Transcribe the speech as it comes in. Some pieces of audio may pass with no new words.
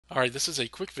Alright, this is a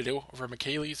quick video over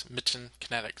Michaelis-Menten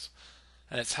Kinetics,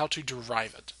 and it's how to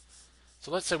derive it.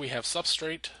 So let's say we have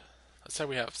substrate, let's say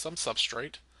we have some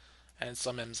substrate and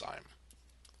some enzyme.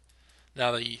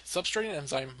 Now the substrate and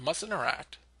enzyme must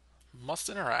interact,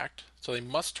 so they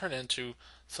must turn into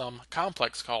some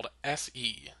complex called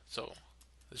Se. So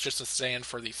it's just a stand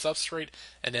for the substrate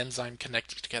and enzyme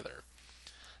connected together.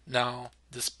 Now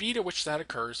the speed at which that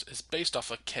occurs is based off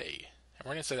of K, and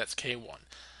we're going to say that's K1.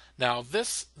 Now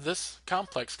this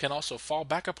complex can also fall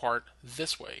back apart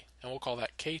this way, and we'll call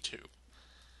that K2.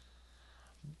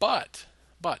 But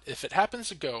if it happens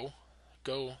to go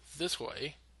this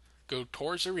way, go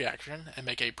towards the reaction and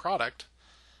make a product,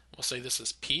 we'll say this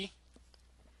is P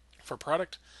for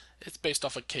product. It's based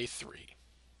off of K3,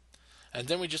 and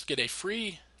then we just get a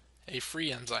free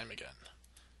enzyme again,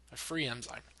 a free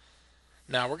enzyme.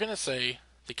 Now we're going to say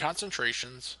the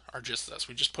concentrations are just this.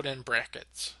 We just put in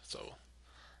brackets, so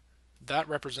that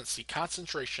represents the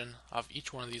concentration of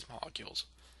each one of these molecules.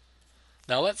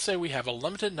 Now let's say we have a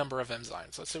limited number of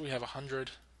enzymes. Let's say we have 100,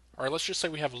 or let's just say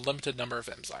we have a limited number of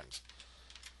enzymes.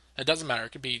 It doesn't matter.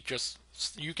 It could be just,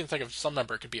 you can think of some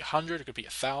number. It could be 100, it could be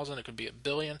 1,000, it could be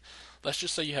 1,000,000,000. Let's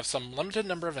just say you have some limited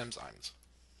number of enzymes.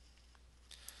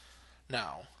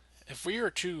 Now, if we are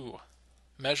to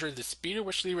measure the speed at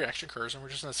which the reaction occurs, and we're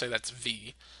just going to say that's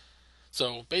V.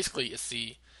 So basically it's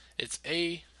a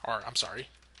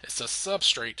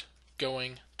substrate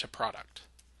going to product.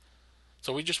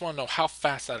 So we just want to know how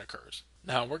fast that occurs.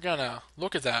 Now we're going to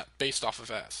look at that based off of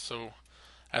S. So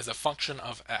as a function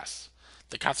of S,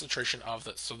 the concentration of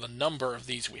this, so the number of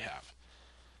these we have.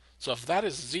 So if that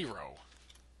is 0,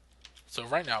 so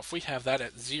right now if we have that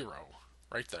at 0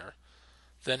 right there,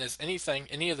 then is any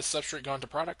of the substrate going to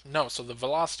product? No, so the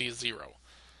velocity is 0.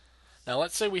 Now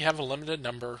let's say we have a limited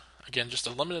number, again just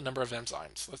a limited number of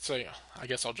enzymes. Let's say, I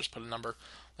guess I'll just put a number.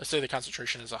 Let's say the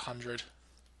concentration is 100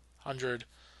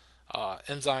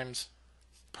 enzymes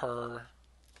per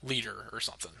liter or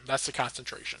something. That's the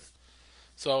concentration.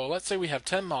 So let's say we have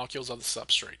 10 molecules of the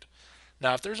substrate.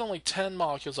 Now if there's only 10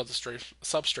 molecules of the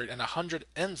substrate and 100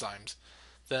 enzymes,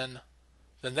 then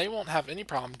they won't have any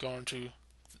problem going to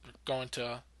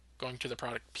the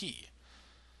product P.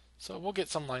 So we'll get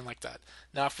some line like that.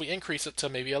 Now if we increase it to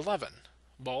maybe 11,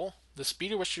 well, the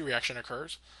speed at which the reaction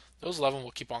occurs, those 11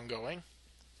 will keep on going.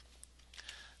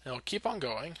 And it'll keep on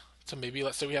going to maybe,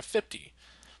 let's say we have 50.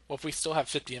 Well, if we still have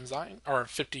 50 enzyme or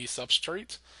 50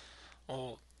 substrates,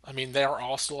 well, I mean, they are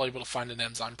all still able to find an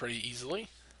enzyme pretty easily.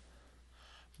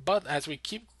 But as we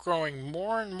keep growing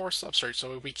more and more substrates,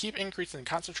 so if we keep increasing the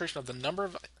concentration of the number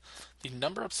of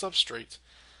substrates,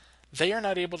 they are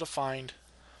not able to find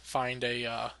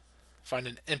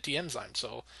an empty enzyme.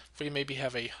 So if we maybe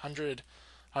have 100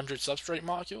 substrate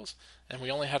molecules and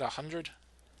we only had 100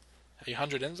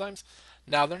 enzymes,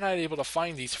 now they're not able to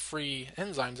find these free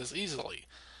enzymes as easily.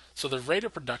 So the rate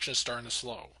of production is starting to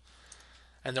slow.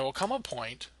 And there will come a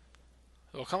point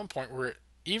where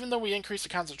even though we increase the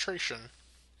concentration,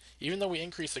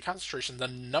 the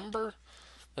number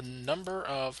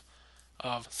of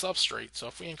substrate, so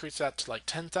if we increase that to like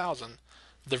 10,000,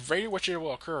 the rate at which it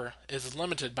will occur is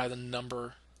limited by the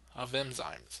number of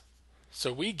enzymes.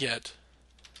 So we get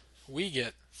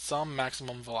some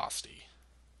maximum velocity.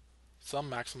 And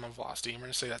we're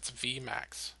going to say that's V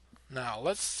max. Now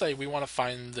let's say we want to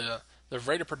find the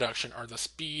rate of production, or the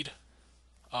speed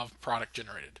of product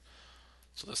generated.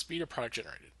 So the speed of product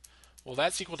generated, well,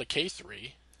 that's equal to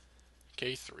K3.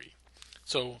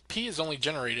 So P is only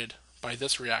generated by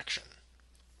this reaction.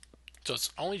 So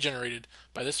it's only generated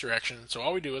by this reaction. So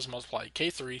all we do is multiply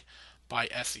K3 by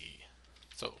Se.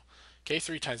 So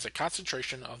K3 times the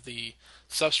concentration of the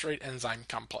substrate enzyme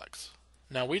complex.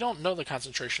 Now we don't know the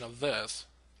concentration of this,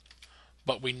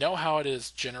 but we know how it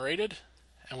is generated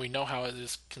and we know how it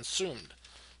is consumed.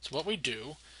 So what we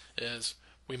do is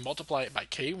we multiply it by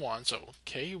K1, so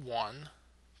K1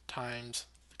 times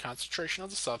the concentration of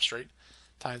the substrate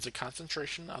times the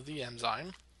concentration of the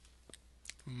enzyme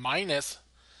minus,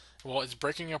 well, it's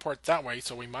breaking apart that way,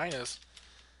 so we minus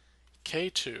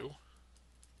K2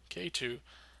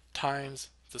 times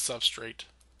the substrate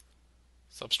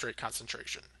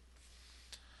concentration.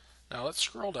 Now let's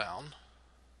scroll down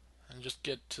and just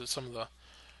get to some of the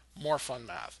more fun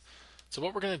math. So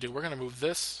what we're going to do, we're going to move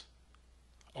this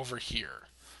over here.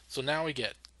 So now we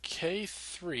get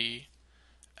K3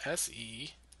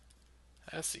 Se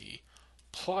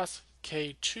plus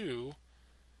K2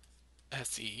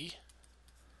 Se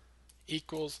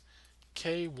equals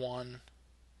K1,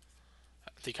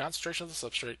 the concentration of the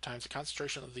substrate times the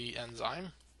concentration of the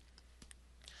enzyme.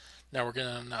 Now we're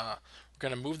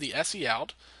gonna move the Se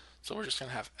out, so we're just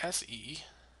gonna have Se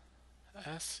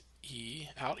SE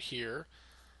out here.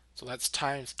 So that's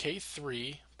times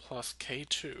K3 plus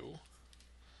K2.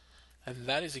 And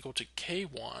that is equal to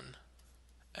K1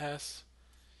 SE.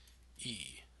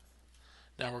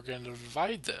 Now we're going to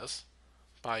divide this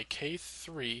by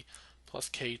K3 plus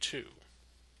K2.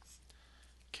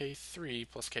 K3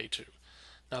 plus K2.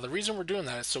 Now the reason we're doing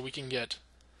that is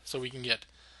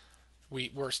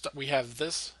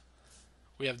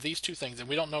we have these two things and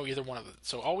we don't know either one of them.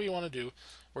 So all we want to do,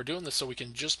 we're doing this so we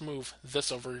can just move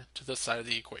this over to this side of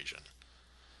the equation.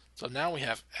 So now we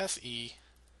have SE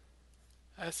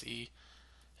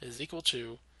is equal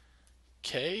to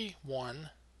K1,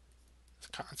 the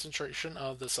concentration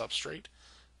of the substrate,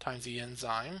 times the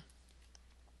enzyme,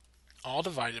 all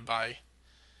divided by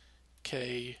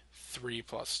K3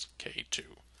 plus K2.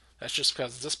 That's just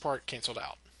because this part canceled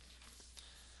out.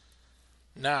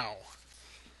 Now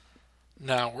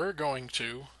we're going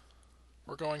to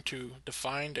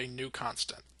define a new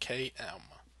constant, Km.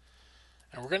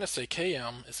 And we're going to say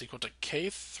Km is equal to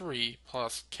K3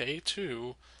 plus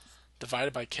K2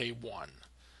 divided by K1.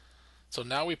 So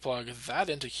now we plug that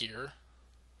into here.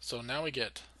 So now we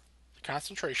get the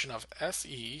concentration of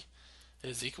Se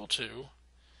is equal to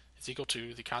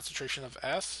the concentration of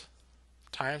S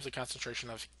times the concentration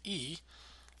of E,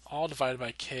 all divided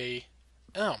by Km.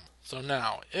 So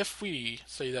now, if we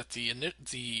say that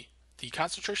the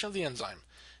concentration of the enzyme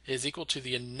is equal to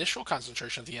the initial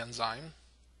concentration of the enzyme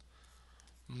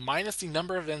minus the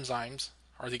number of enzymes,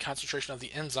 or the concentration of the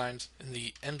enzymes in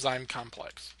the enzyme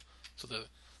complex. So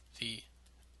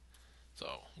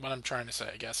so what I'm trying to say,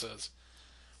 I guess, is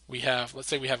let's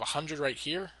say we have 100 right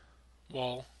here.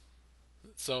 Well,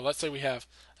 so let's say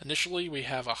initially we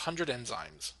have 100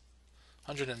 enzymes.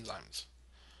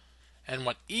 And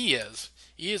what E is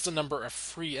the number of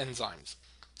free enzymes.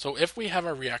 So if we have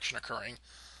a reaction occurring,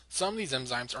 some of these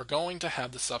enzymes are going to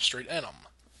have the substrate in them.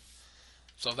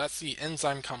 So that's the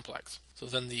enzyme complex. So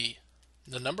then the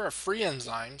number of free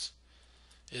enzymes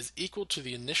is equal to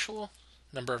the initial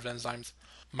number of enzymes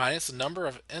minus the number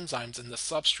of enzymes in the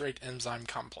substrate enzyme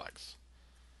complex.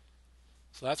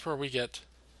 So that's where we get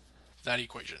that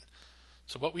equation.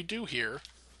 So what we do here,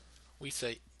 we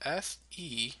say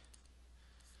SE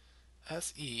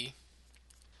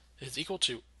is equal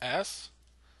to S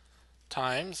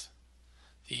times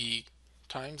the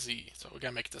so we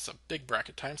gotta make this a big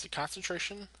bracket, times the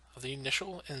concentration of the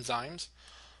initial enzymes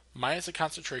minus the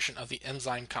concentration of the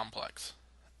enzyme complex,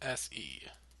 Se.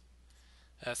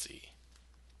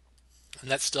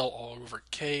 And that's still all over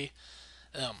Km.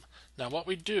 Now what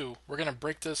we do, we're gonna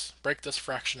break this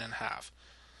fraction in half.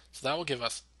 So that will give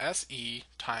us Se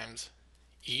times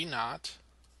E naught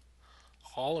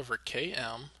all over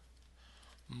Km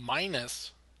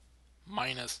minus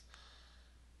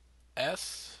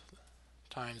S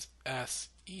times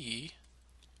Se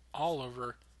all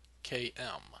over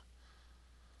Km.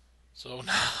 So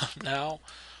now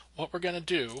what we're going to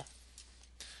do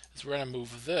is we're going to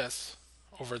move this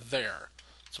over there.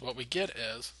 So what we get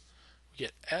is we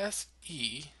get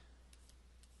Se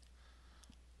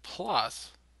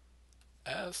plus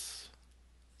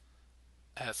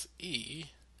Se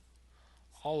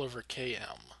all over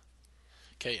Km.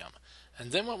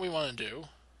 And then what we want to do,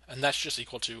 and that's just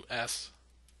equal to S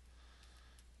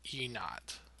E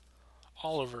naught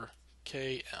all over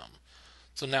Km.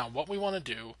 So now what we want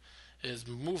to do is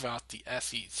move out the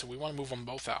Se. So we want to move them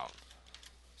both out.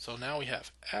 So now we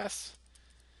have Se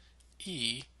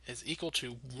is equal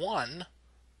to 1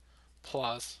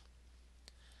 plus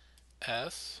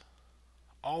S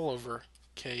all over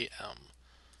Km.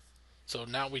 So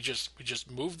now we just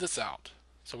move this out.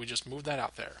 So we just move that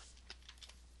out there.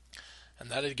 And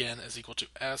that again is equal to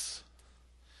S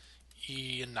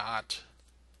E naught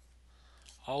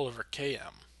all over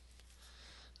Km.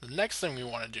 The next thing we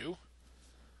want to do,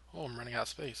 I'm running out of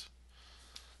space.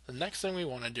 The next thing we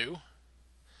want to do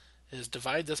is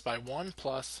divide this by 1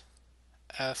 plus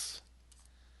S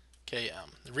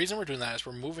Km. The reason we're doing that is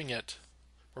we're moving it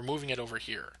over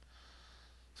here.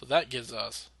 So that gives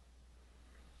us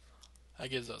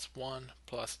 1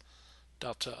 plus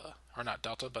delta, or not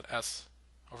delta, but S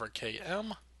over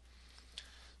Km.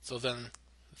 So then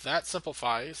that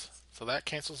simplifies, so that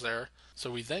cancels there. So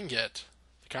we then get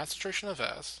the concentration of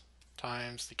S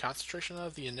times the concentration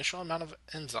of the initial amount of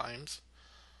enzymes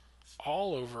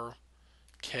all over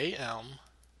Km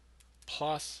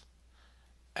plus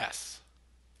S.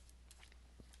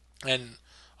 And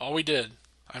all we did,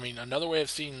 another way of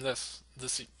seeing this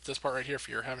part right here, if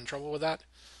you're having trouble with that,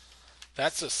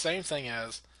 that's the same thing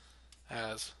as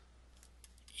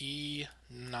E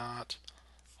naught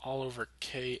all over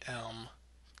Km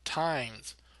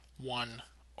times 1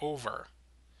 over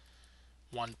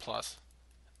 1 plus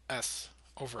S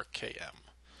over Km.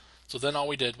 So then all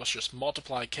we did was just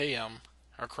multiply Km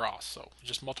across. So we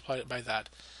just multiplied it by that,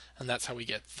 and that's how we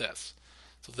get this.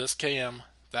 So this Km,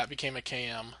 that became a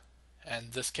Km,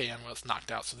 and this Km was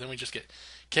knocked out. So then we just get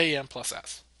Km plus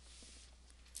S.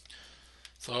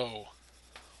 So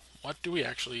what do we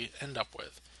actually end up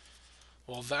with?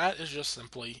 Well, that is just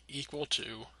simply equal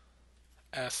to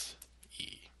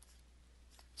SE.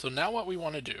 So now what we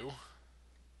want to do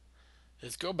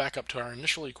is go back up to our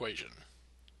initial equation.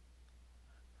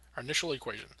 Our initial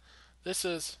equation. This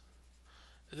is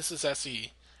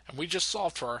SE, and we just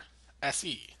solved for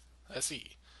SE.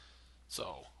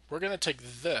 So we're going to take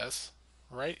this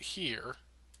right here,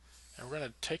 and we're going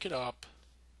to take it up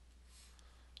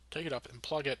and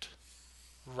plug it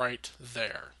right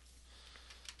there.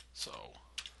 So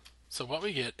what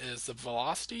we get is the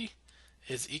velocity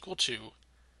is equal to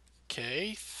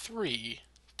K3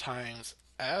 times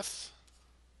S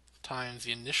times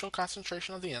the initial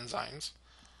concentration of the enzymes,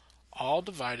 all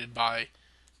divided by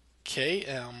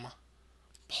Km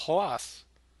plus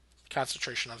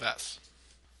concentration of S.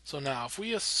 So now if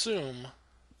we assume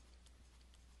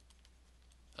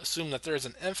that there is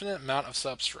an infinite amount of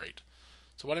substrate.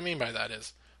 So what I mean by that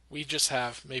is we just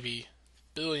have maybe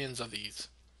billions of these.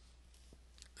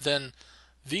 Then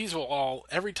these will all,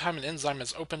 every time an enzyme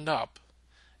is opened up,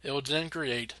 it will then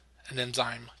create an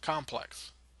enzyme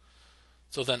complex.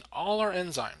 So then all our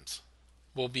enzymes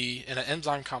will be in an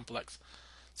enzyme complex.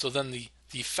 So then the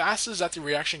fastest that the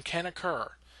reaction can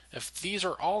occur, if these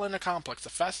are all in a complex, the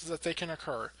fastest that they can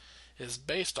occur is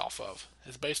based off of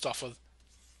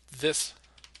this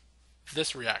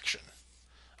reaction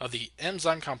of the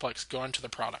enzyme complex going to the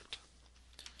product.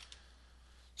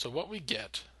 So what we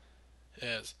get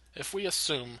is, if we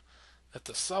assume that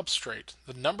the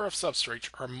number of substrates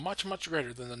are much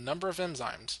greater than the number of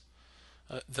enzymes,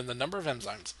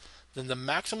 then the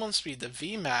maximum speed, the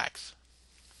Vmax,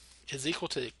 is equal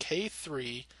to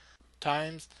K3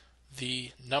 times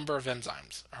the number of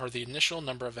enzymes, or the initial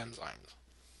number of enzymes.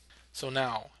 So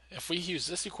now, if we use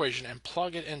this equation and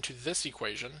plug it into this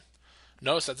equation,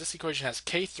 notice that this equation has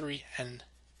K3 and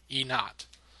E naught.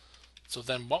 So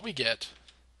then what we get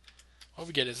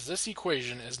is this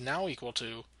equation is now equal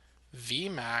to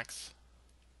Vmax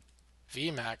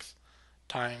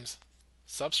times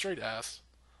substrate S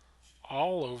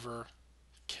all over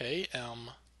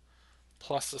Km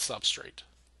plus the substrate.